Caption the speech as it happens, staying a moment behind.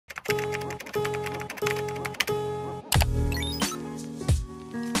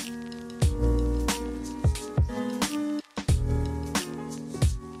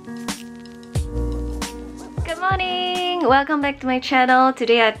morning, welcome back to my channel.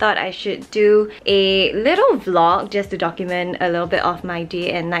 Today I thought I should do a little vlog just to document a little bit of my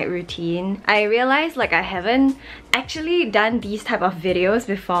day and night routine. I realized like I haven't actually done these type of videos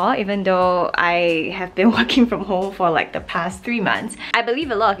before, even though I have been working from home for like the past 3 months. I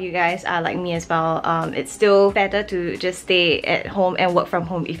believe a lot of you guys are like me as well. It's still better to just stay at home and work from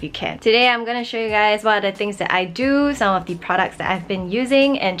home if you can. Today I'm gonna show you guys what are the things that I do, some of the products that I've been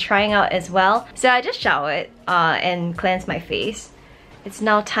using and trying out as well. So I just showered and cleansed my face. It's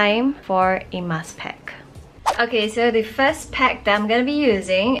now time for a mask pack. Okay, so the first pack that I'm gonna be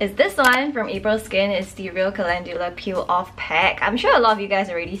using is this one from Aprilskin. It's the Real Calendula Peel Off Pack. I'm sure a lot of you guys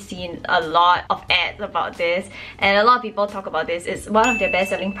already seen a lot of ads about this and a lot of people talk about this. It's one of their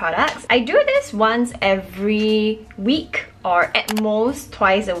best-selling products. I do this once every week or at most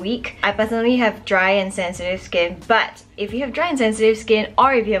twice a week. I personally have dry and sensitive skin, but if you have dry and sensitive skin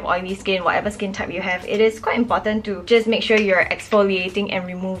or if you have oily skin, whatever skin type you have, it is quite important to just make sure you're exfoliating and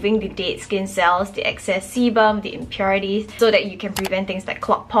removing the dead skin cells, the excess sebum, the impurities, so that you can prevent things like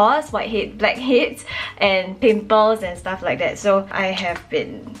clogged pores, whitehead, blackheads, and pimples and stuff like that. So I have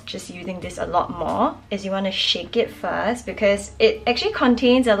been just using this a lot more. Is you want to shake it first because it actually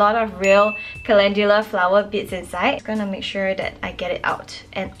contains a lot of real calendula flower bits inside. I'm gonna make sure that I get it out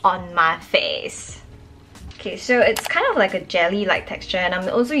and on my face. Okay, so it's kind of like a jelly-like texture, and I'm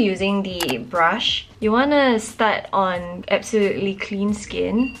also using the brush. You want to start on absolutely clean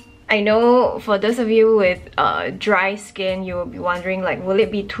skin. I know for those of you with dry skin, you will be wondering like, will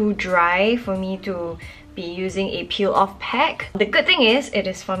it be too dry for me to be using a peel-off pack? The good thing is it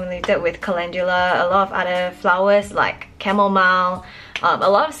is formulated with calendula, a lot of other flowers like chamomile, a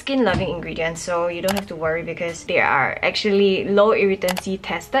lot of skin-loving ingredients, so you don't have to worry because they are actually low irritancy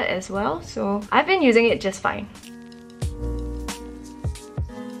tested as well. So I've been using it just fine.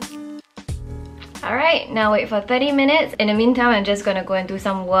 Alright, now wait for 30 minutes. In the meantime, I'm just gonna go and do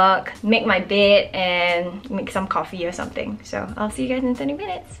some work, make my bed, and make some coffee or something. So I'll see you guys in 30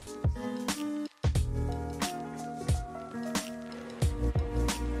 minutes.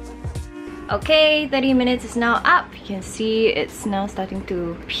 Okay, 30 minutes is now up. You can see it's now starting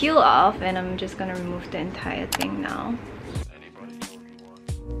to peel off, and I'm just gonna remove the entire thing now.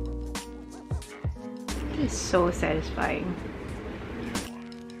 This is so satisfying.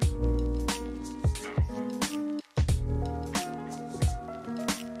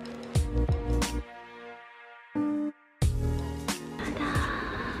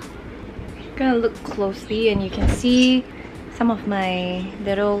 Gonna look closely and you can see some of my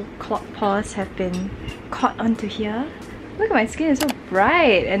little clogged pores have been caught onto here. Look at my skin, it's so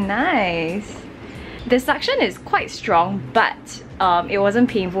bright and nice. The suction is quite strong, but it wasn't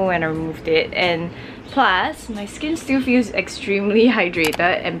painful when I removed it, and plus my skin still feels extremely hydrated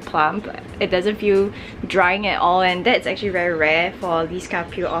and plump. It doesn't feel drying at all, and that's actually very rare for these kind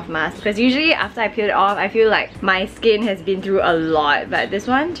of peel off masks, because usually after I peel it off I feel like my skin has been through a lot, but this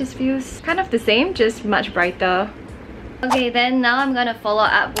one just feels kind of the same, just much brighter. Okay, then now I'm gonna follow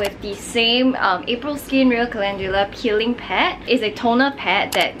up with the same Aprilskin Real Calendula Peeling Pad. It's a toner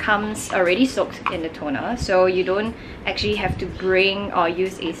pad that comes already soaked in the toner, so you don't actually have to bring or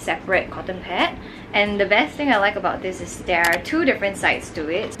use a separate cotton pad. And the best thing I like about this is there are 2 different sides to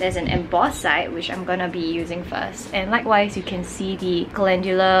it. There's an embossed side, which I'm gonna be using first, and likewise you can see the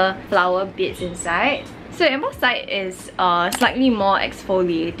calendula flower bits inside. So the embossed side is slightly more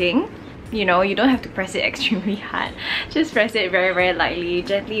exfoliating. You know, you don't have to press it extremely hard. Just press it very, very lightly.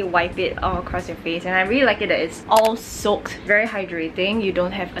 Gently wipe it all across your face. And I really like it that it's all soaked. Very hydrating. You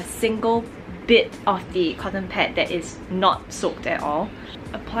don't have a single bit of the cotton pad that is not soaked at all.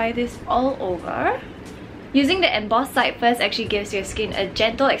 Apply this all over. Using the embossed side first actually gives your skin a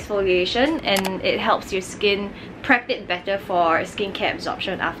gentle exfoliation, and it helps your skin prep it better for skincare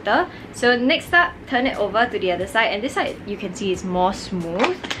absorption after. So next up, turn it over to the other side, and this side you can see is more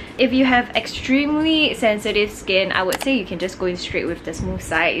smooth. If you have extremely sensitive skin, I would say you can just go in straight with the smooth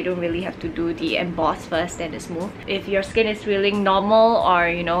side. You don't really have to do the embossed first then the smooth. If your skin is feeling normal or,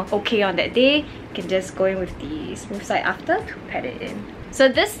 you know, okay on that day, you can just go in with the smooth side after to pat it in. So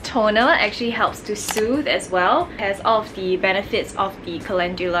this toner actually helps to soothe as well. It has all of the benefits of the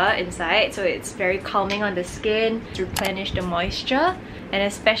calendula inside, so it's very calming on the skin, to replenish the moisture, and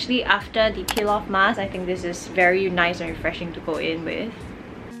especially after the peel off mask, I think this is very nice and refreshing to go in with.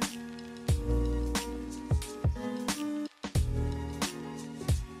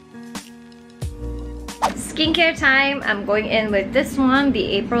 Skincare time, I'm going in with this one,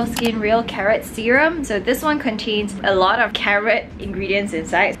 the Aprilskin Real Carrot Serum. So this one contains a lot of carrot ingredients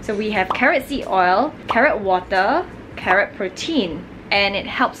inside. So we have carrot seed oil, carrot water, carrot protein, and it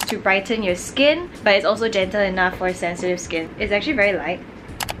helps to brighten your skin, but it's also gentle enough for sensitive skin. It's actually very light.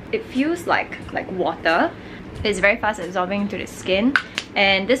 It feels like water. It's very fast absorbing into the skin.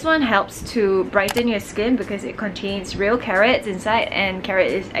 And this one helps to brighten your skin because it contains real carrots inside, and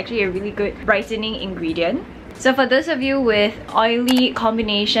carrot is actually a really good brightening ingredient. So for those of you with oily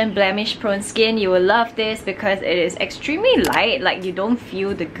combination blemish prone skin, you will love this because it is extremely light, like you don't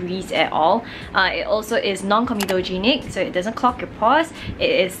feel the grease at all. It also is non-comedogenic, so it doesn't clog your pores.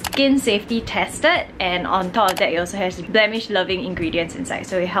 It is skin safety tested, and on top of that it also has blemish loving ingredients inside,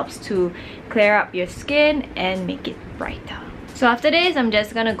 so it helps to clear up your skin and make it brighter. So after this, I'm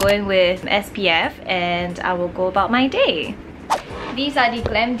just gonna go in with SPF and I will go about my day. These are the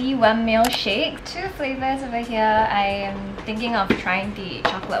Glam D 1 meal shake. 2 flavors over here. I am thinking of trying the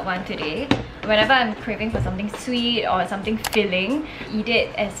chocolate one today. Whenever I'm craving for something sweet or something filling, eat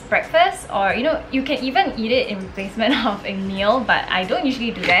it as breakfast, or you know, you can even eat it in replacement of a meal, but I don't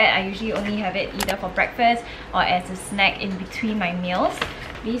usually do that. I usually only have it either for breakfast or as a snack in between my meals.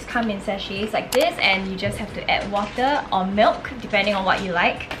 These come in sachets like this, and you just have to add water or milk depending on what you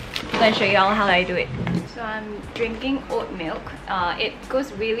like. I'm going to show you all how I do it. So I'm drinking oat milk. It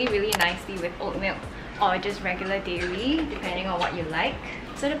goes really nicely with oat milk or just regular dairy depending on what you like.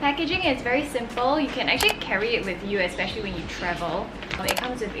 So the packaging is very simple. You can actually carry it with you, especially when you travel. It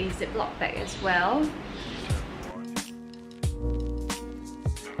comes with a Ziploc bag as well.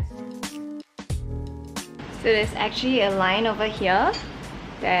 So there's actually a line over here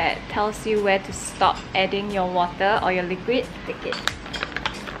that tells you where to stop adding your water or your liquid. Take it,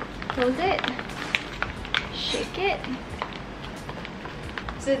 close it, shake it.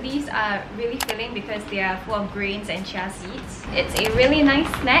 So these are really filling because they are full of grains and chia seeds. It's a really nice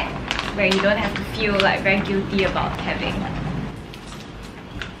snack where you don't have to feel like very guilty about having.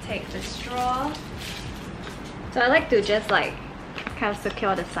 Take the straw. So I like to just like kind of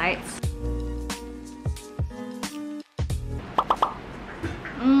secure the sides.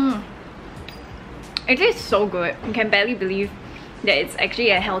 It tastes so good. You can barely believe that it's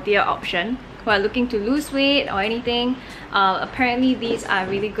actually a healthier option. Who are looking to lose weight or anything, apparently these are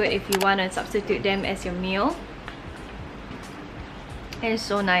really good if you want to substitute them as your meal. It is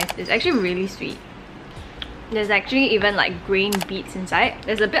so nice. It's actually really sweet. There's actually even like grain beets inside.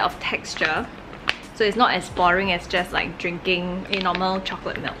 There's a bit of texture, so it's not as boring as just like drinking a normal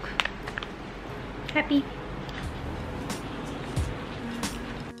chocolate milk. Happy.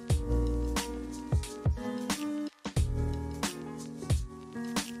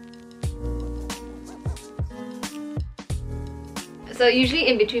 So usually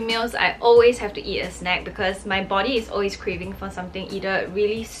in between meals, I always have to eat a snack because my body is always craving for something either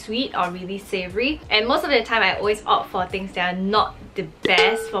really sweet or really savory. And most of the time, I always opt for things that are not the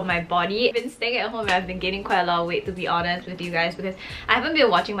best for my body. I've been staying at home and I've been gaining quite a lot of weight, to be honest with you guys, because I haven't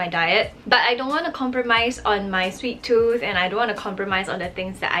been watching my diet. But I don't want to compromise on my sweet tooth, and I don't want to compromise on the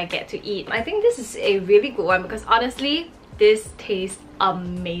things that I get to eat. I think this is a really good one because honestly, this tastes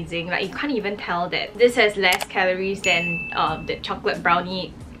amazing. Like, you can't even tell that this has less calories than the chocolate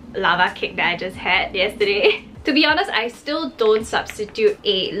brownie lava cake that I just had yesterday. To be honest, I still don't substitute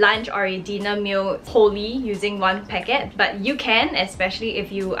a lunch or a dinner meal wholly using one packet, but you can, especially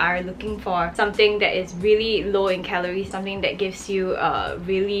if you are looking for something that is really low in calories, something that gives you a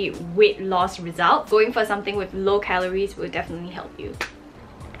really weight loss result. Going for something with low calories will definitely help you.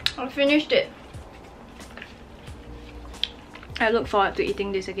 I finished it. I look forward to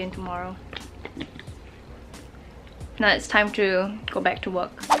eating this again tomorrow. Now it's time to go back to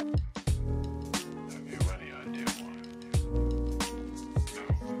work.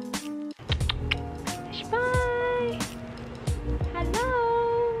 Bye!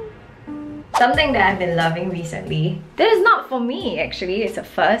 Hello! Something that I've been loving recently, that is not for me actually, it's a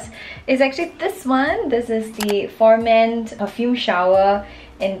first, is actually this one. This is the Forment perfume shower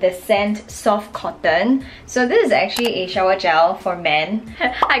in the scent Soft Cotton. So this is actually a shower gel for men.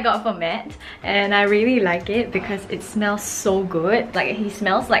 I got for Matt and I really like it because it smells so good. Like, he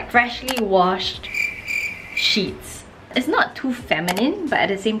smells like freshly washed sheets. It's not too feminine, but at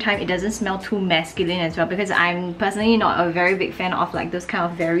the same time it doesn't smell too masculine as well, because I'm personally not a very big fan of like those kind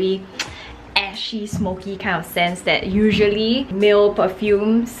of very ashy, smoky kind of scents that usually male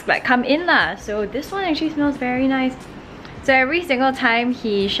perfumes like come in lah. So this one actually smells very nice. So every single time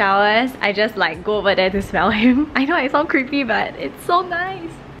he showers, I just like go over there to smell him. I know I sound creepy, but it's so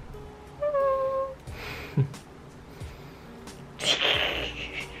nice.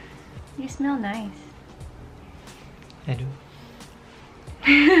 You smell nice. I do.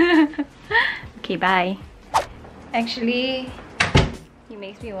 Okay, bye. Actually, It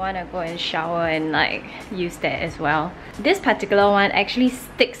makes me want to go and shower and like use that as well. This particular one actually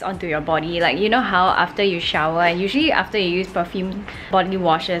sticks onto your body. Like, you know how after you shower, and usually after you use perfume body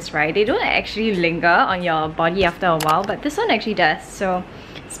washes, right, they don't actually linger on your body after a while, but this one actually does, so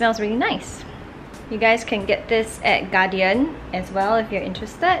it smells really nice. You guys can get this at Guardian as well if you're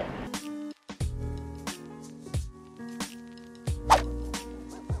interested.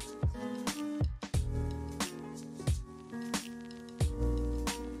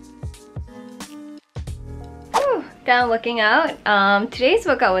 Done working out. Today's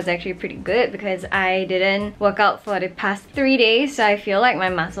workout was actually pretty good because I didn't work out for the past 3 days, so I feel like my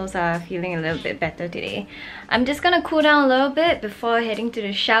muscles are feeling a little bit better today. I'm just gonna cool down a little bit before heading to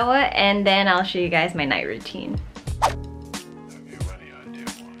the shower, and then I'll show you guys my night routine.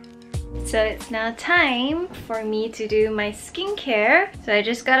 So it's now time for me to do my skincare. So I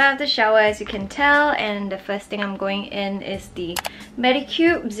just got out of the shower, as you can tell, and the first thing I'm going in is the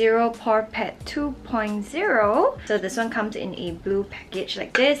Mediucube Zero Pore Pad 2.0. So this one comes in a blue package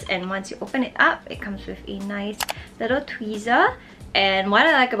like this, and once you open it up, it comes with a nice little tweezer. And what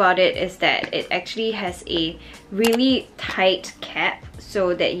I like about it is that it actually has a really tight cap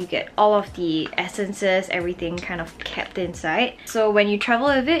so that you get all of the essences, everything kind of kept inside. So when you travel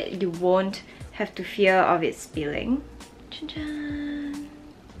with it, you won't have to fear of it spilling. Cha-cha.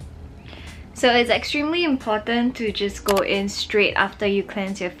 So it's extremely important to just go in straight after you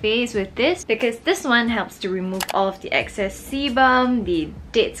cleanse your face with this, because this one helps to remove all of the excess sebum, the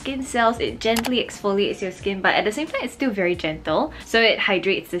dead skin cells. It gently exfoliates your skin, but at the same time it's still very gentle, so it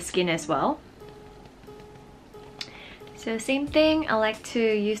hydrates the skin as well. So same thing, I like to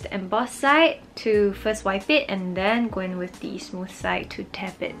use the embossed side to first wipe it and then go in with the smooth side to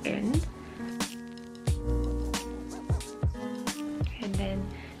tap it in. And then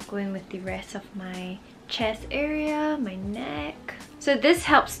go in with the rest of my chest area, my neck. So this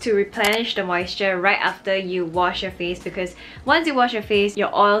helps to replenish the moisture right after you wash your face, because once you wash your face,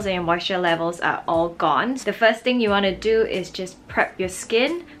 your oils and your moisture levels are all gone. The first thing you want to do is just prep your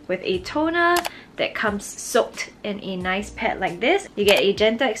skin with a toner that comes soaked in a nice pad like this. You get a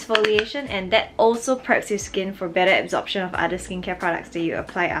gentle exfoliation, and that also preps your skin for better absorption of other skincare products that you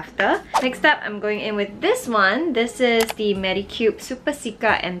apply after. Next up, I'm going in with this one. This is the Mediucube Super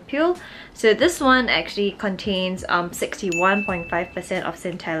Cica Ampoule. So this one actually contains 61.5% of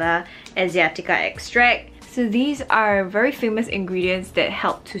Centella Asiatica extract. So these are very famous ingredients that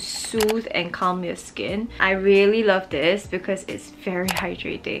help to soothe and calm your skin. I really love this because it's very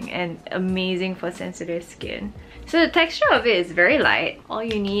hydrating and amazing for sensitive skin. So the texture of it is very light. All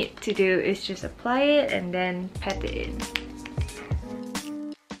you need to do is just apply it and then pat it in.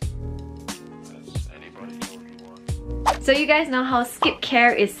 So you guys know how skip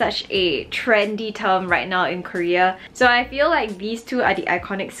care is such a trendy term right now in Korea. So I feel like these two are the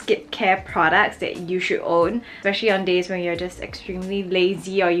iconic skip care products that you should own, especially on days when you're just extremely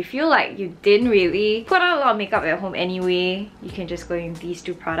lazy or you feel like you didn't really put on a lot of makeup at home anyway. You can just go in these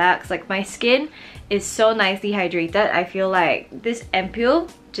two products. Like, my skin is so nicely hydrated. I feel like this ampoule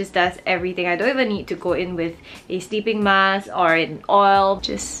just does everything. I don't even need to go in with a sleeping mask or an oil.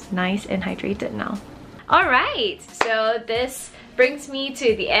 Just nice and hydrated now. Alright, so this brings me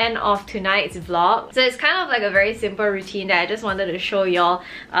to the end of tonight's vlog. So it's kind of like a very simple routine that I just wanted to show y'all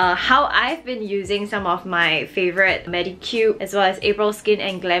how I've been using some of my favorite Mediucube as well as Aprilskin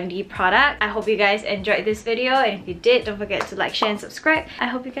and Glam D products. I hope you guys enjoyed this video, and if you did, don't forget to like, share and subscribe. I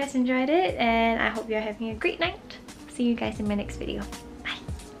hope you guys enjoyed it, and I hope you're having a great night. See you guys in my next video.